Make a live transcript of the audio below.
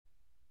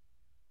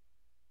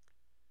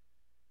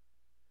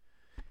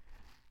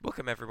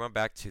Welcome everyone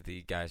back to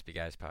the Guys Be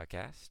Guys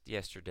podcast.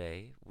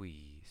 Yesterday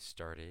we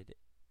started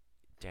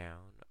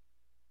down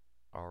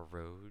our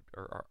road,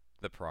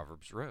 the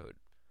Proverbs road.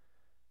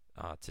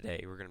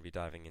 Today we're going to be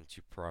diving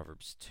into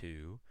Proverbs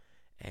 2,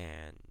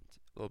 and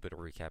a little bit of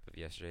recap of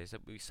yesterday. So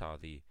we saw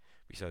the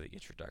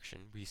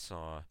introduction. We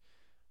saw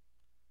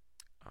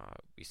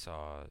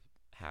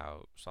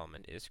how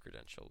Solomon is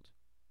credentialed.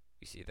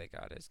 We see that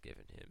God has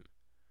given him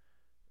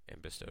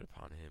and bestowed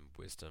upon him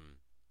wisdom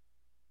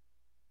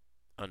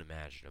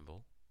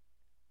unimaginable.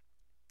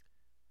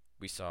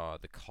 We saw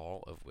the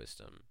call of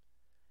wisdom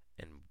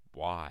and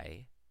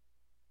why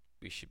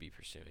we should be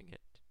pursuing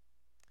it.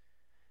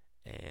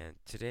 And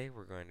today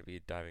we're going to be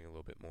diving a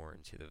little bit more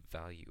into the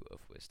value of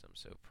wisdom.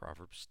 So,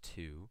 Proverbs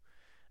 2,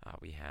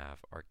 we have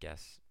our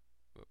guest,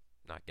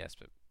 not guest,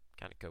 but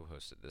kind of co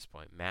host at this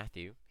point,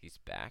 Matthew. He's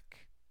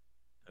back.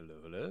 Hello,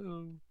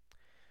 hello.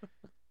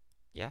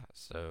 Yeah,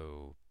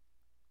 so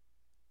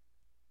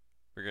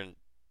we're going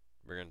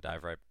to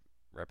dive right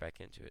back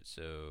into it.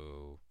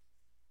 So,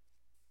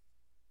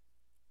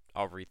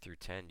 I'll read through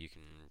 10. You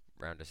can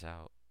round us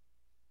out.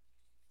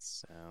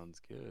 Sounds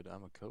good.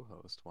 I'm a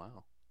co-host.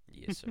 Wow.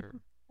 Yes, sir.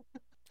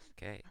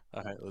 Okay.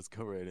 All right, let's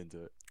go right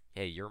into it.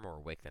 Hey, you're more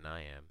awake than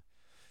I am.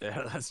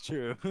 Yeah, that's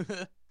true.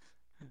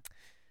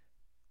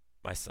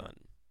 My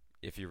son,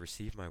 if you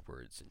receive my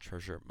words and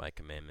treasure up my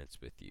commandments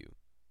with you,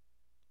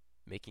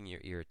 making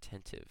your ear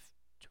attentive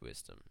to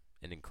wisdom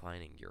and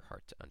inclining your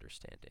heart to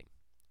understanding.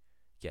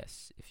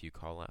 Yes, if you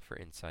call out for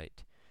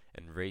insight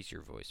and raise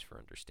your voice for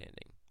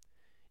understanding,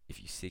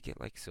 if you seek it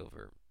like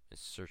silver and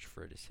search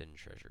for it as hidden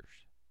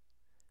treasures,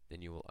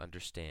 then you will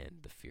understand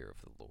the fear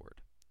of the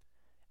Lord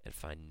and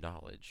find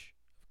knowledge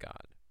of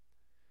God.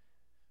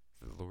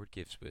 For the Lord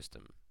gives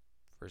wisdom,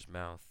 for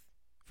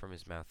from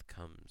his mouth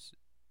comes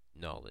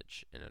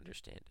knowledge and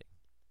understanding.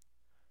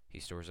 He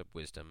stores up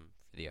wisdom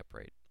for the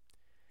upright.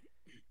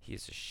 He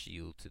is a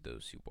shield to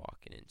those who walk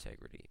in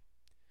integrity,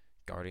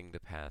 guarding the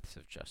paths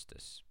of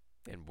justice,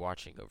 and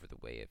watching over the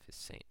way of his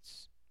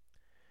saints.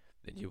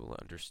 Then you will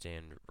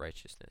understand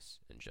righteousness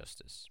and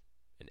justice,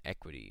 and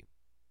equity,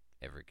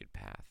 every good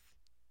path.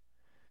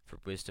 For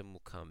wisdom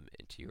will come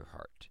into your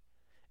heart,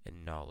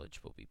 and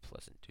knowledge will be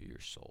pleasant to your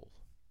soul.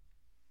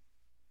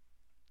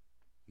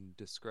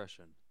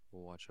 Discretion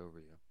will watch over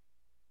you.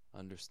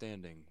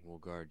 Understanding will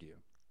guard you,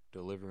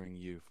 delivering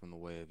you from the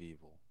way of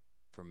evil,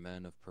 from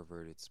men of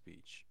perverted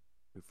speech,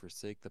 who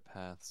forsake the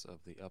paths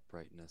of the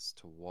uprightness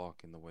to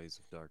walk in the ways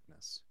of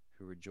darkness,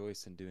 who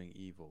rejoice in doing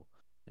evil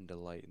and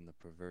delight in the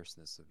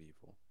perverseness of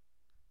evil.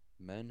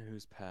 Men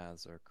whose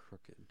paths are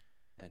crooked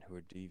and who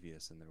are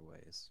devious in their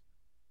ways.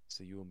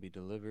 So you will be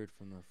delivered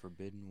from the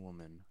forbidden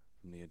woman,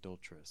 from the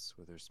adulteress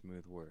with her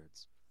smooth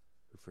words,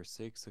 who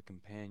forsakes the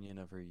companion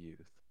of her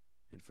youth,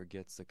 and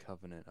forgets the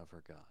covenant of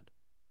her God.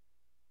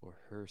 For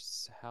her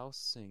house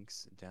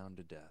sinks down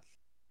to death,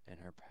 and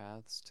her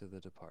paths to the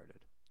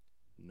departed.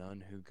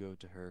 None who go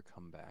to her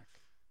come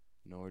back,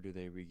 nor do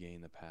they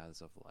regain the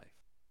paths of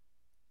life.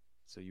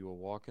 So you will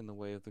walk in the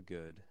way of the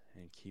good,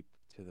 and keep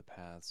to the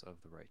paths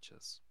of the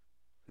righteous.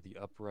 For the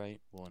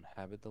upright will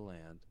inhabit the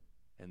land,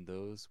 and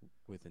those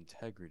with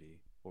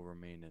integrity will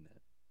remain in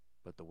it.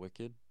 But the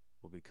wicked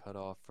will be cut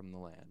off from the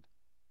land,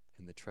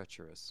 and the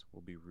treacherous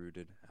will be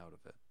rooted out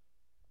of it.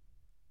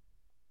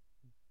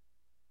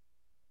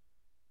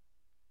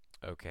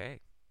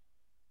 Okay,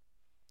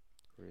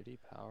 Pretty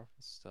powerful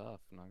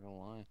stuff, not gonna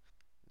lie.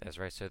 that's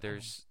right. So Um,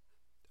 there's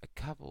a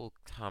couple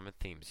common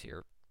themes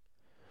here.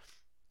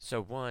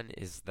 So one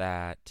is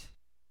that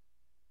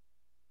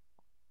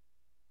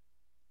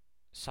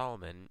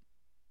Solomon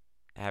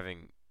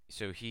having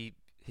so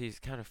he's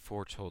kind of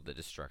foretold the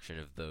destruction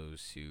of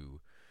those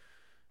who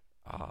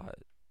uh,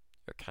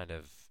 are kind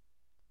of,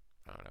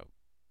 I don't know,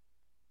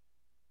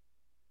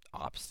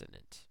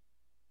 obstinate.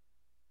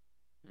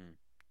 mm,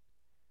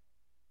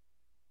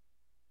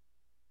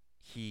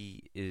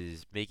 He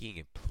is making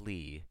a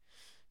plea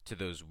to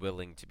those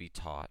willing to be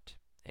taught,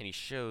 and he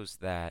shows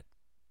that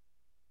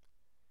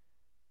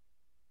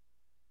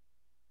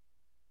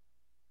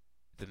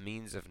the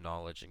means of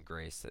knowledge and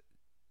grace, that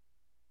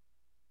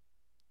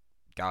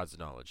God's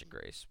knowledge and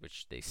grace,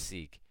 which they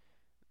seek,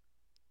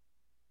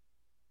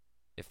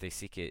 if they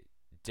seek it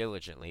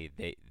diligently,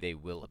 they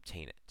will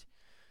obtain it.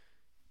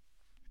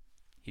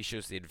 He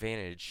shows the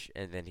advantage,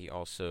 and then he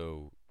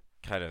also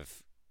kind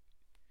of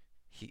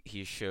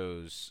he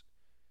shows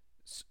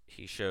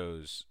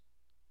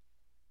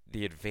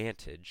the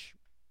advantage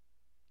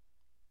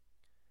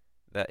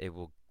that it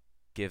will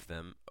give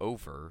them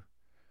over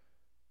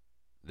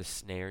the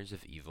snares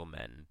of evil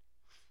men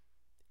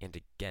and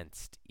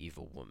against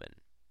evil women.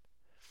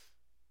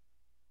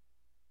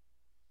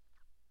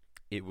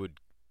 It would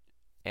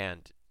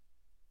and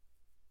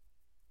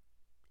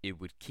it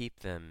would keep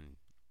them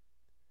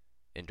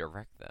and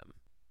direct them.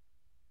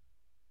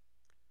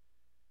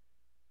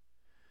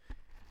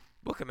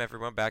 Welcome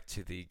everyone back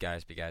to the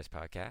Guys Be Guys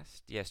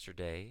podcast.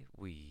 Yesterday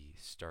we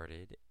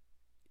started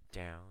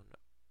down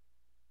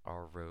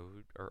our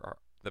road,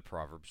 the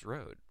Proverbs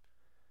road.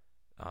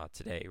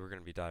 Today we're going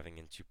to be diving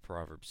into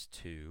Proverbs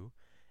 2,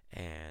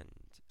 And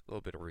a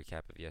little bit of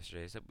recap of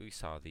yesterday is that we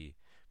saw the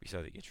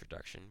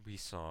introduction. We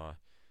saw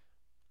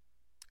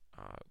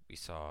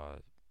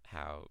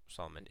how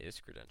Solomon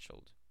is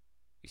credentialed.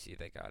 We see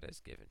that God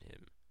has given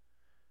him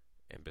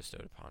and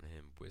bestowed upon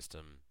him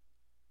wisdom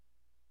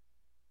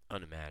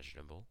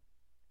unimaginable.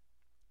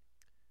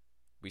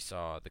 We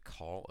saw the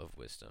call of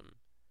wisdom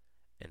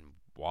and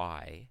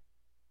why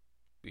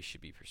we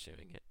should be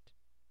pursuing it.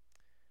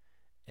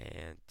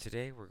 And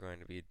today we're going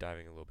to be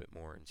diving a little bit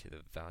more into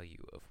the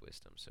value of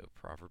wisdom. So,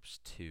 Proverbs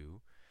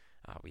 2,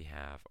 we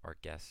have our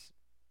guest,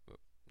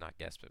 not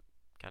guest, but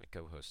kind of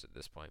co host at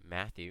this point,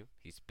 Matthew.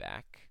 He's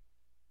back.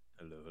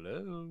 Hello,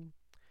 hello.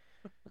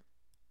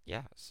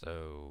 Yeah,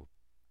 so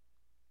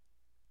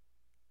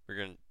we're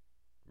going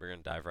to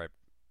dive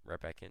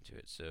right back into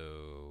it.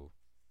 So,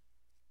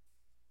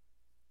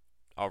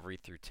 I'll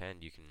read through 10.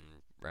 You can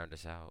round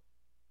us out.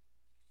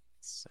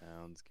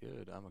 Sounds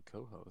good. I'm a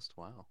co-host.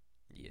 Wow.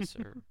 Yes,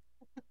 sir.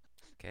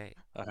 Okay.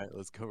 All right,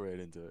 let's go right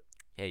into it.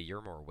 Hey,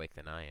 you're more awake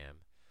than I am.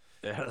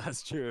 Yeah,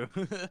 that's true.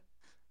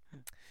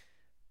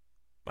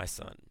 My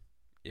son,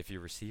 if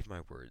you receive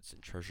my words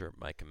and treasure up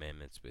my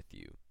commandments with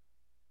you,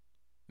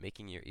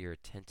 making your ear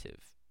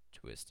attentive to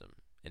wisdom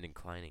and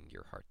inclining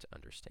your heart to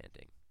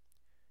understanding.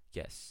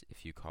 Yes,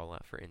 if you call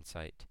out for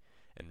insight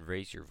and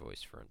raise your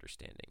voice for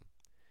understanding,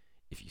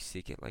 if you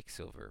seek it like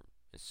silver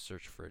and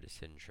search for it as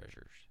hidden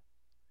treasures,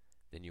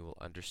 then you will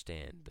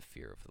understand the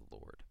fear of the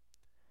Lord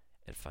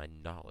and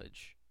find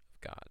knowledge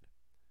of God.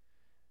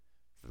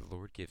 For the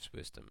Lord gives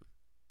wisdom,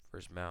 for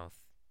his mouth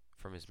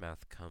from his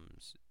mouth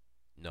comes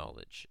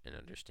knowledge and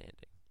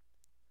understanding.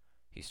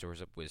 He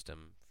stores up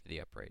wisdom for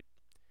the upright.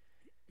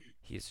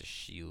 He is a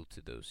shield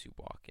to those who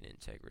walk in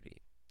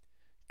integrity,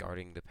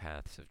 guarding the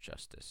paths of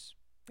justice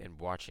and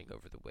watching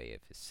over the way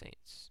of his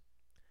saints.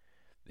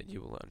 Then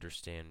you will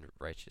understand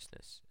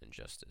righteousness and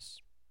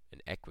justice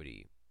and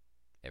equity,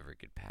 every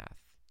good path.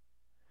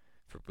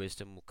 For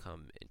wisdom will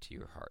come into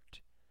your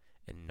heart,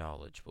 and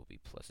knowledge will be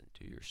pleasant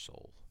to your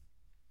soul.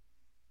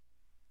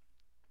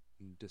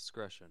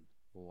 Discretion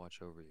will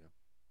watch over you.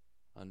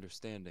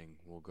 Understanding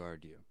will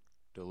guard you,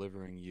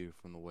 delivering you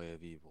from the way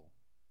of evil,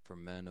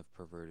 from men of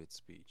perverted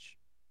speech,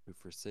 who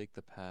forsake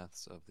the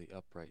paths of the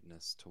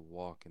uprightness to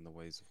walk in the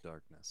ways of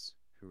darkness,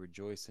 who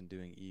rejoice in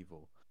doing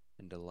evil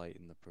and delight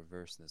in the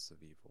perverseness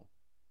of evil.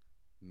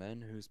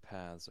 Men whose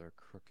paths are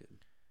crooked,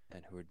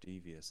 and who are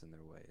devious in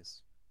their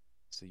ways.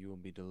 So you will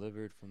be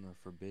delivered from the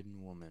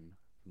forbidden woman,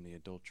 from the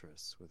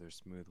adulteress with her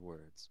smooth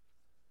words,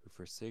 who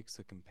forsakes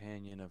the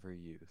companion of her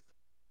youth,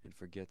 and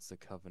forgets the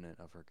covenant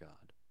of her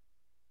God.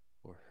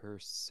 For her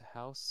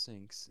house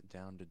sinks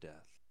down to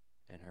death,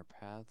 and her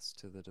paths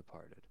to the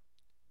departed.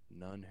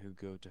 None who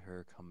go to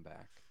her come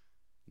back,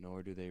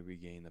 nor do they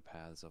regain the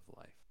paths of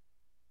life.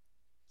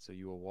 So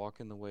you will walk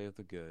in the way of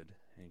the good,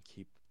 and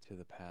keep to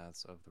the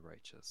paths of the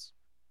righteous.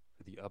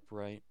 For the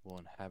upright will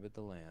inhabit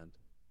the land,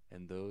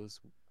 and those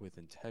with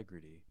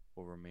integrity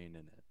will remain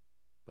in it.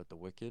 But the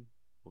wicked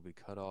will be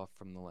cut off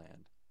from the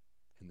land,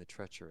 and the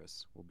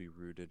treacherous will be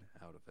rooted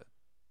out of it.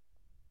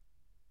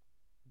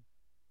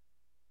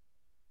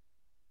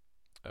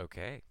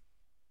 Okay,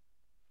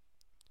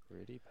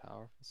 Pretty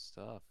powerful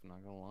stuff, I'm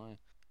not gonna lie.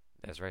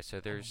 that's right. So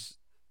there's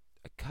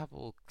a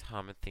couple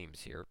common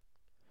themes here.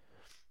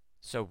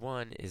 So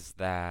one is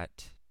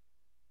that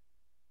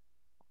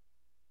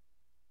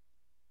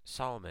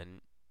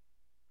Solomon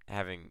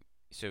having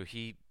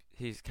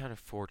he's kind of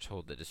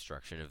foretold the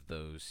destruction of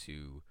those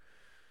who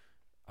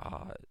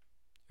are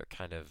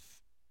kind of,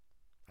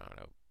 I don't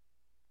know,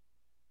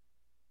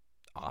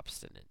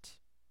 obstinate.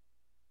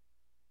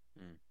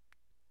 Mm.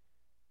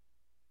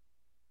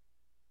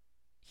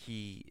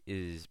 He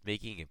is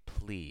making a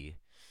plea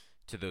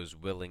to those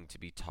willing to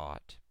be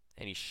taught,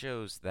 and he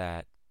shows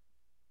that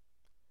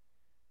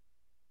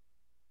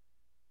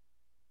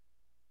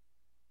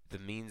the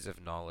means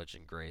of knowledge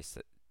and grace,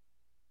 that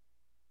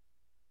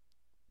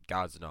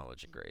God's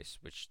knowledge and grace,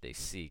 which they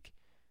seek,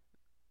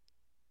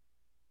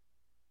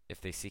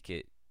 if they seek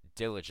it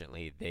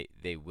diligently,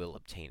 they will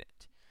obtain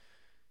it.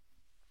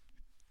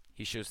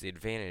 He shows the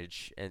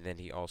advantage, and then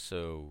he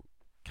also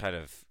kind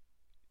of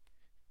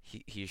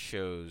he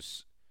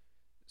shows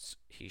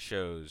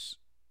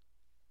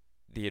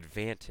the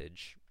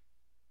advantage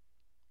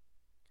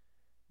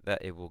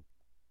that it will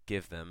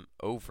give them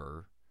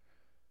over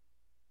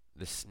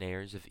the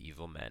snares of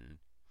evil men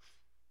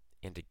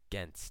and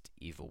against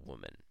evil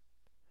women.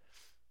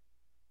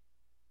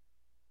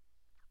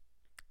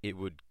 It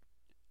would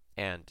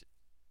and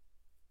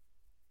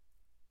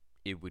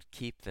it would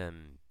keep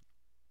them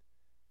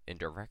and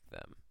direct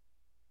them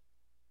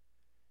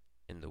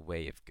in the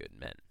way of good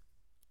men.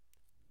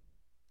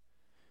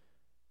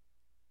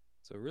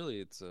 So really,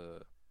 it's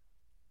a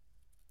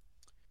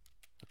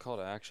call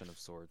to action of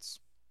sorts.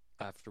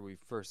 After we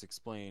first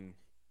explain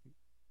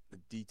the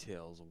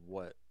details of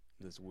what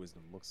this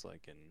wisdom looks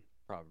like in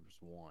Proverbs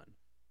 1,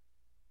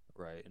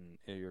 right? And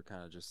you're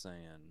kind of just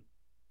saying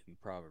in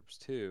Proverbs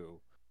 2,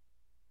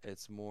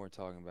 it's more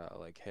talking about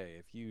like,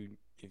 hey, if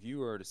you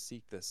were to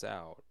seek this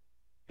out,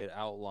 it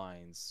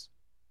outlines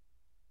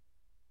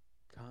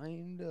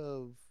kind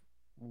of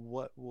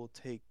what will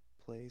take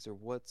place or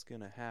what's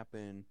going to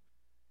happen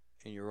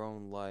in your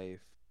own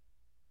life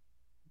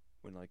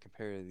when like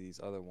compared to these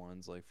other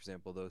ones, like for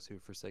example those who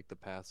forsake the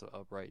paths of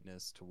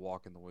uprightness to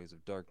walk in the ways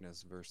of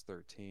darkness, verse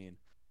 13.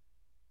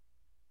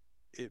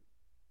 It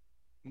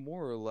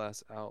more or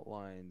less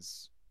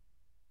outlines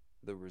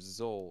the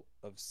result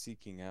of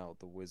seeking out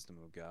the wisdom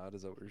of God.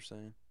 Is that what you're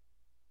saying?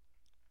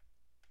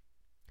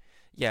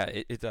 Yeah,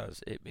 it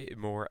does. It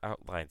more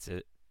outlines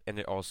it, and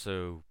it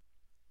also,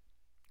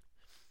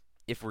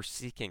 if we're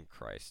seeking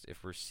Christ,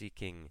 if we're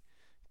seeking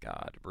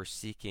God, we're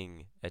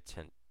seeking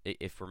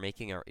if we're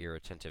making our ear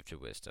attentive to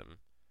wisdom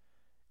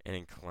and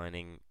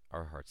inclining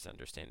our hearts to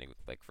understanding,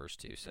 like verse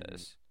 2 Mm-hmm.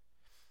 says,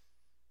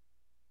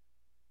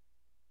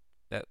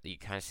 that you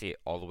kind of see it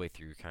all the way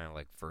through, kind of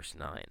like verse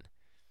 9.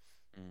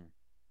 Mm.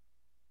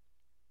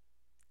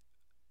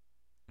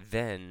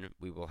 Then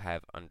we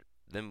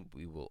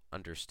will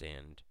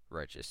understand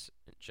righteous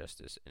and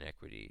justice and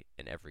equity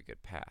and every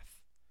good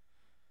path.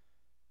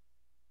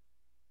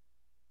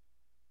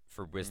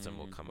 For wisdom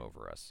will come Mm-hmm.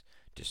 over us,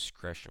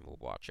 discretion will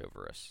watch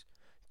over us,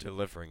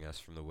 delivering us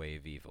from the way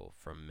of evil,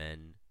 from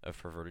men of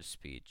perverted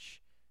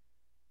speech,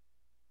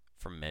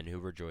 from men who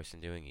rejoice in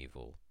doing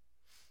evil,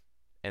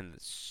 and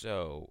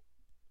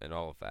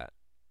all of that,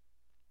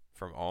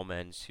 from all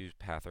men whose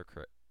path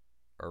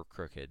are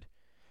crooked,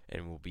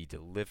 and will be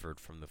delivered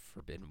from the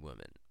forbidden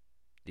woman,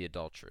 the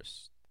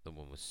adulteress, the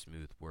one with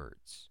smooth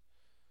words.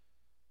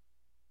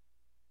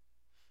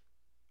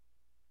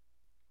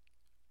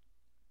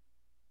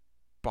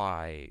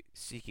 By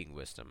seeking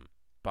wisdom,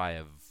 by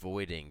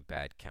avoiding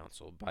bad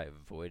counsel, by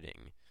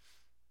avoiding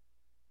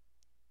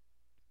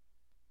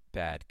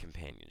bad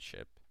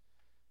companionship,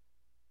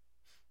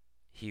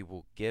 he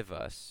will give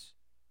us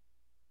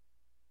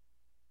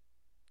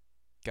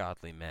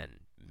godly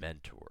men,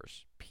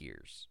 mentors,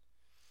 peers.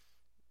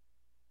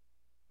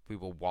 We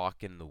will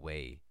walk in the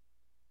way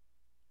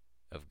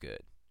of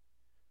good.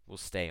 We'll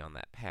stay on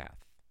that path.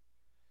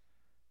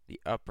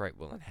 The upright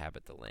will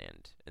inhabit the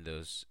land, and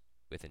those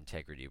with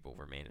integrity will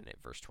remain in it.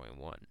 Verse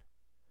 21.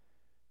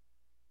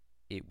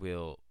 It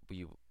will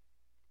we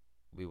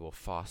will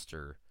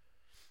foster,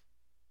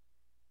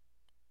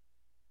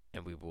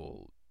 and we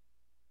will,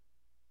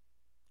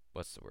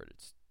 what's the word?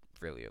 It's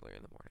really early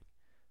in the morning.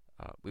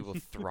 We will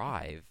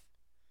thrive.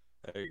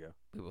 There you go.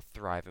 We will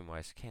thrive in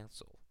wise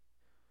counsel,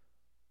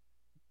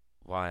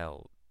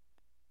 while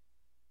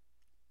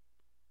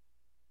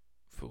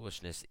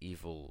foolishness,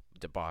 evil,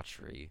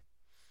 debauchery,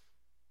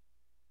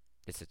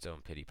 it's its own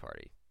pity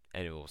party,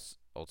 and it will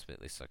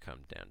ultimately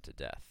succumb down to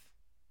death.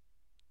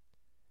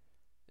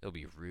 It'll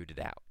be rooted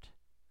out.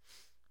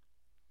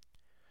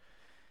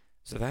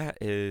 So that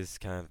is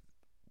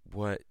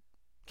what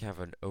kind of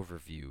an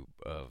overview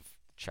of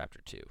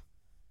chapter 2.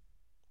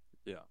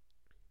 Yeah.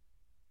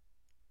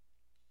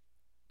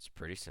 It's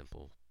pretty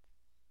simple,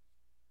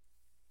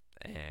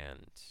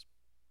 and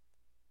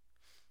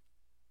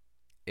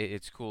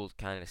it's cool to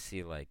kind of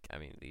see, like, I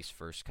mean, these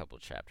first couple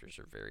chapters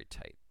are very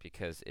tight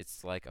because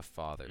it's like a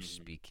father Mm-hmm.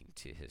 speaking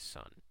to his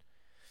son.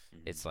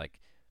 Mm-hmm. It's like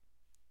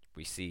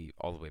we see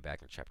all the way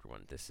back in chapter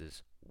 1. This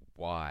is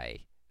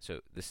why.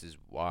 So this is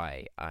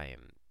why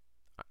I'm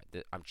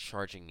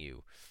charging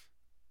you.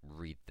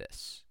 Read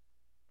this.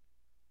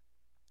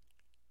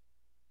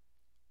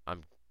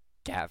 I'm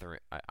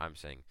I'm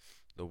saying,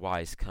 the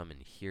wise come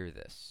and hear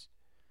this.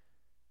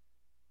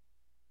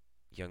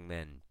 Young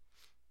men,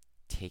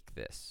 take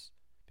this,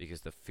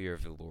 because the fear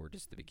of the Lord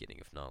is the beginning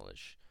of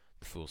knowledge.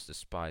 The fools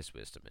despise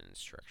wisdom and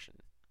instruction.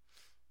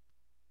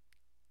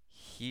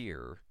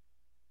 Hear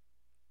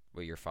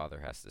what your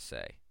father has to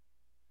say.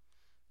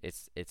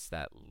 It's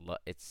the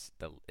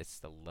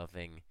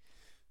loving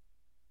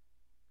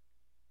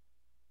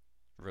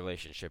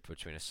relationship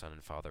between a son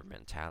and father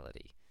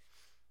mentality,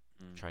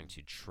 trying Mm-hmm.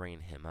 to train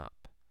him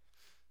up,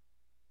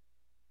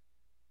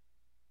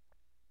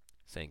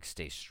 saying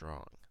stay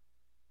strong.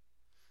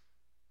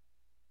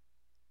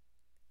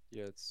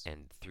 Yeah, it's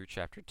And through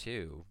chapter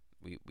 2,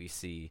 we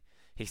see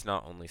he's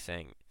not only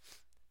saying,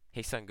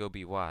 hey son, go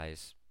be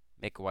wise,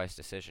 make a wise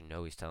decision.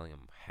 No, he's telling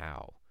him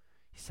how.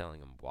 He's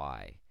telling him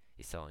why.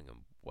 He's telling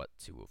him what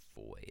to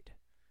avoid.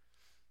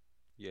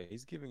 yeah,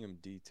 he's giving him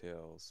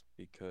details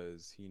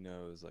because he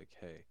knows like,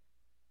 hey,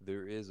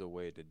 there is a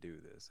way to do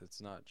this.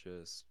 It's not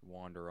just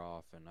wander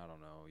off and I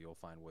don't know, you'll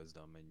find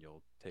wisdom and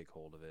you'll take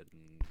hold of it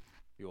and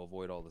you'll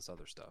avoid all this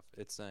other stuff.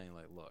 It's saying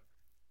like, look,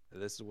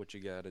 this is what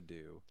you got to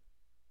do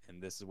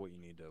and this is what you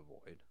need to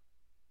avoid,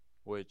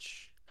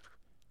 which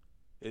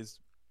is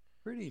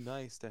pretty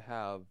nice to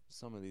have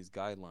some of these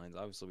guidelines.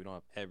 Obviously, we don't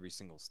have every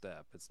single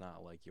step. It's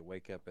not like you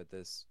wake up at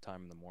this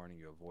time in the morning,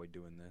 you avoid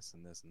doing this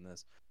and this and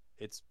this.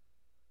 It's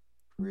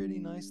pretty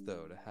nice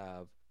though to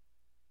have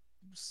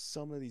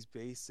some of these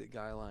basic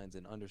guidelines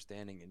and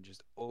understanding and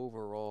just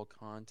overall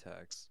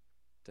context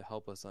to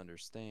help us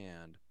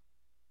understand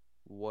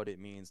what it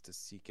means to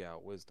seek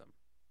out wisdom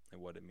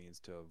and what it means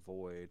to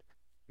avoid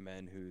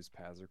men whose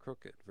paths are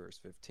crooked, verse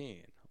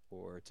 15,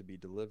 or to be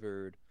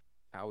delivered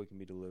how we can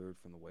be delivered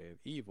from the way of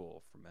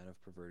evil, from men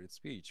of perverted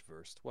speech,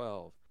 verse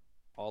 12,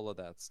 all of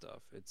that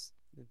stuff. It's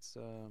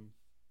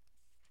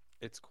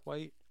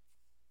quite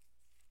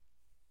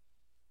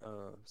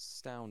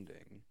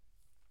astounding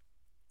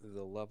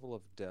the level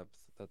of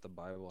depth that the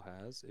Bible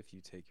has if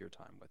you take your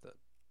time with it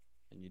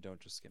and you don't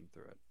just skim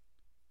through it.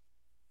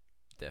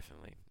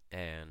 Definitely.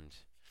 And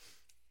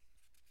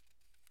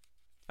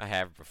I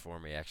have before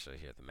me actually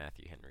here the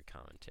Matthew Henry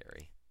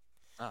commentary.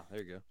 Ah,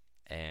 there you go.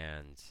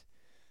 And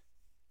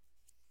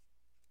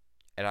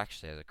it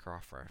actually has a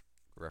cross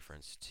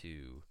reference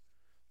to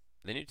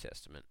the New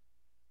Testament.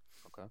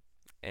 Okay.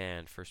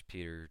 And First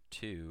Peter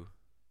 2.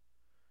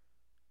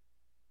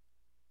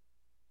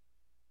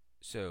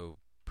 So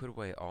put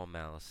away all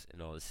malice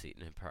and all deceit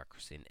and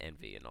hypocrisy and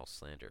envy and all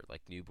slander.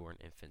 Like newborn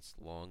infants,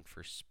 long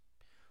for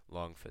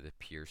the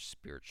pure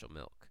spiritual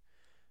milk,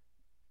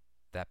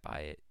 that by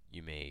it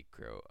you may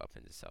grow up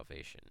into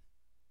salvation.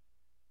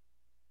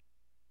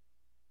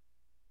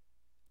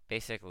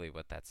 Basically,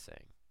 what that's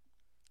saying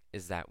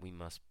is that we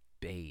must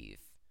bathe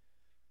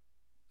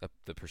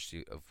the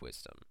pursuit of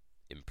wisdom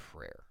in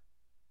prayer.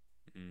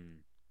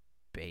 Mm.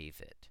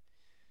 Bathe it.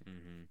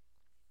 Mm-hmm.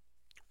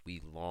 We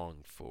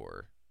long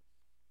for,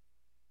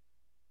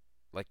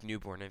 like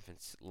newborn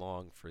infants,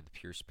 long for the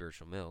pure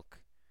spiritual milk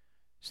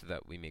so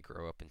that we may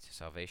grow up into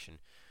salvation.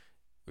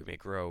 We may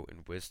grow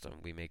in wisdom.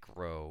 We may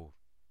grow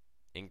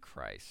in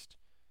Christ.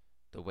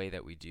 The way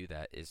that we do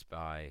that is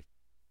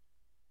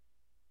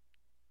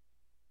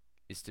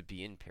to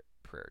be in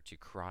prayer, to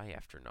cry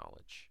after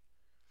knowledge.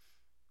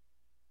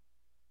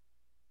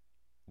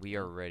 We Yeah.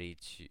 are ready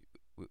to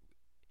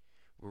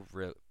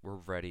we're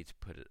ready to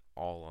put it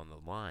all on the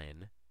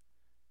line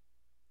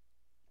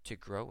to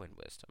grow in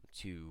wisdom,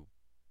 to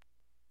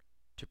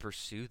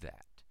pursue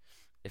that.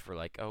 If we're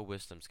like, oh,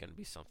 wisdom's going to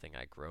be something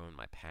I grow in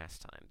my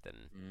pastime,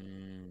 then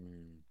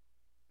Mm.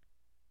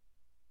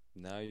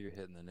 Now you're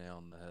hitting the nail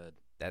on the head.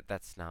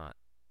 that's not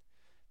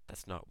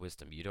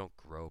wisdom. You don't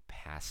grow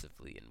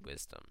passively in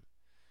wisdom.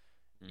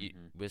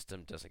 Mm-hmm.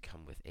 Wisdom doesn't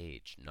come with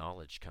age.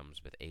 Knowledge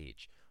comes with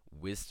age.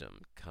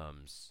 Wisdom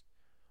comes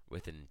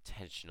with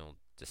intentional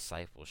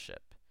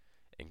discipleship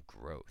and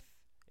growth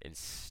and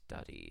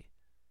study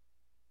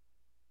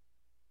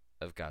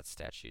of God's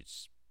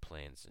statutes,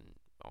 plans, and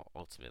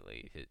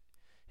ultimately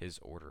his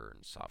order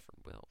and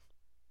sovereign will.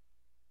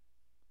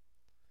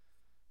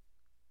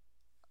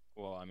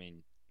 Well, I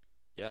mean,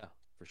 yeah,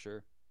 for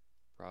sure.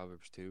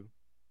 Proverbs 2,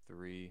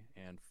 3,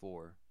 and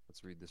 4.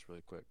 Let's read this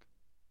really quick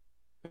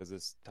because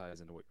this ties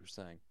into what you're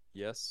saying.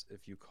 Yes,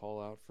 if you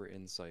call out for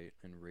insight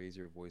and raise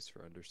your voice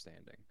for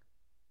understanding.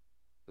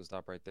 So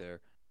stop right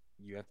there.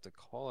 You have to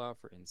call out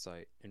for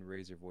insight and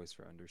raise your voice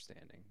for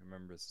understanding.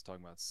 Remember, this is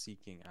talking about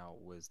seeking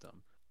out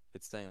wisdom.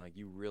 It's saying like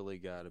you really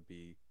got to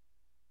be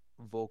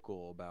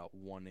vocal about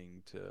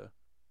wanting to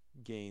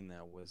gain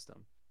that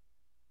wisdom.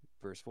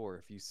 Verse 4,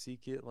 if you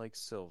seek it like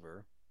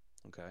silver,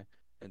 okay,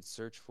 and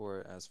search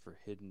for it as for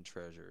hidden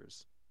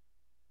treasures,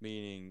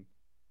 meaning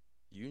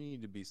you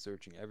need to be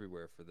searching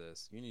everywhere for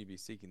this. You need to be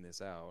seeking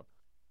this out.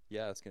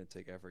 Yeah, it's going to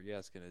take effort. Yeah,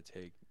 it's going to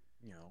take,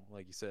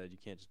 like you said, you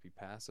can't just be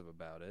passive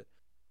about it.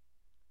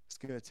 It's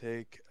going to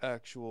take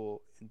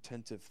actual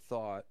intensive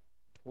thought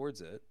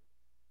towards it,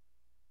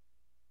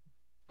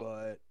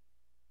 but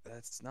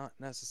that's not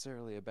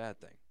necessarily a bad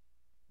thing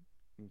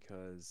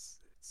because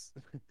it's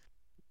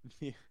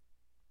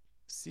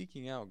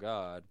seeking out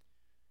God,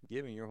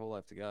 giving your whole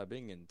life to God,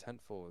 being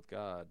intentful with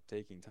God,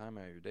 taking time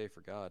out of your day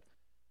for God.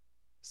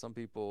 Some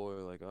people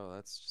are like, "Oh,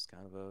 that's just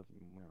kind of a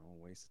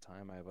waste of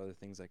time. I have other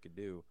things I could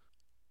do."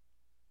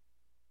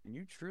 And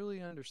you truly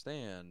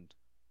understand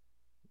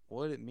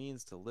what it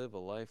means to live a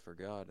life for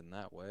God in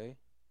that way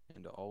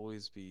and to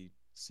always be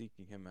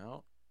seeking Him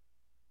out,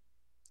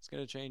 it's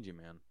going to change you,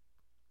 man.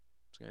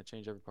 It's going to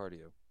change every part of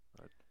you.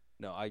 But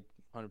no, I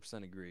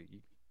 100%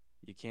 agree.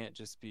 You can't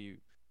just be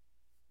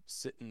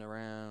sitting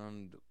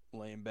around,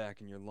 laying back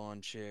in your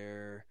lawn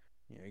chair.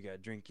 You got a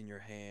drink in your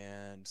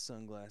hand,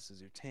 sunglasses,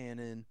 you're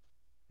tanning,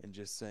 and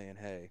just saying,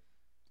 hey,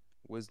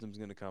 wisdom's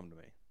going to come to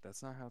me.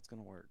 That's not how it's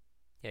going to work.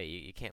 Yeah, you can't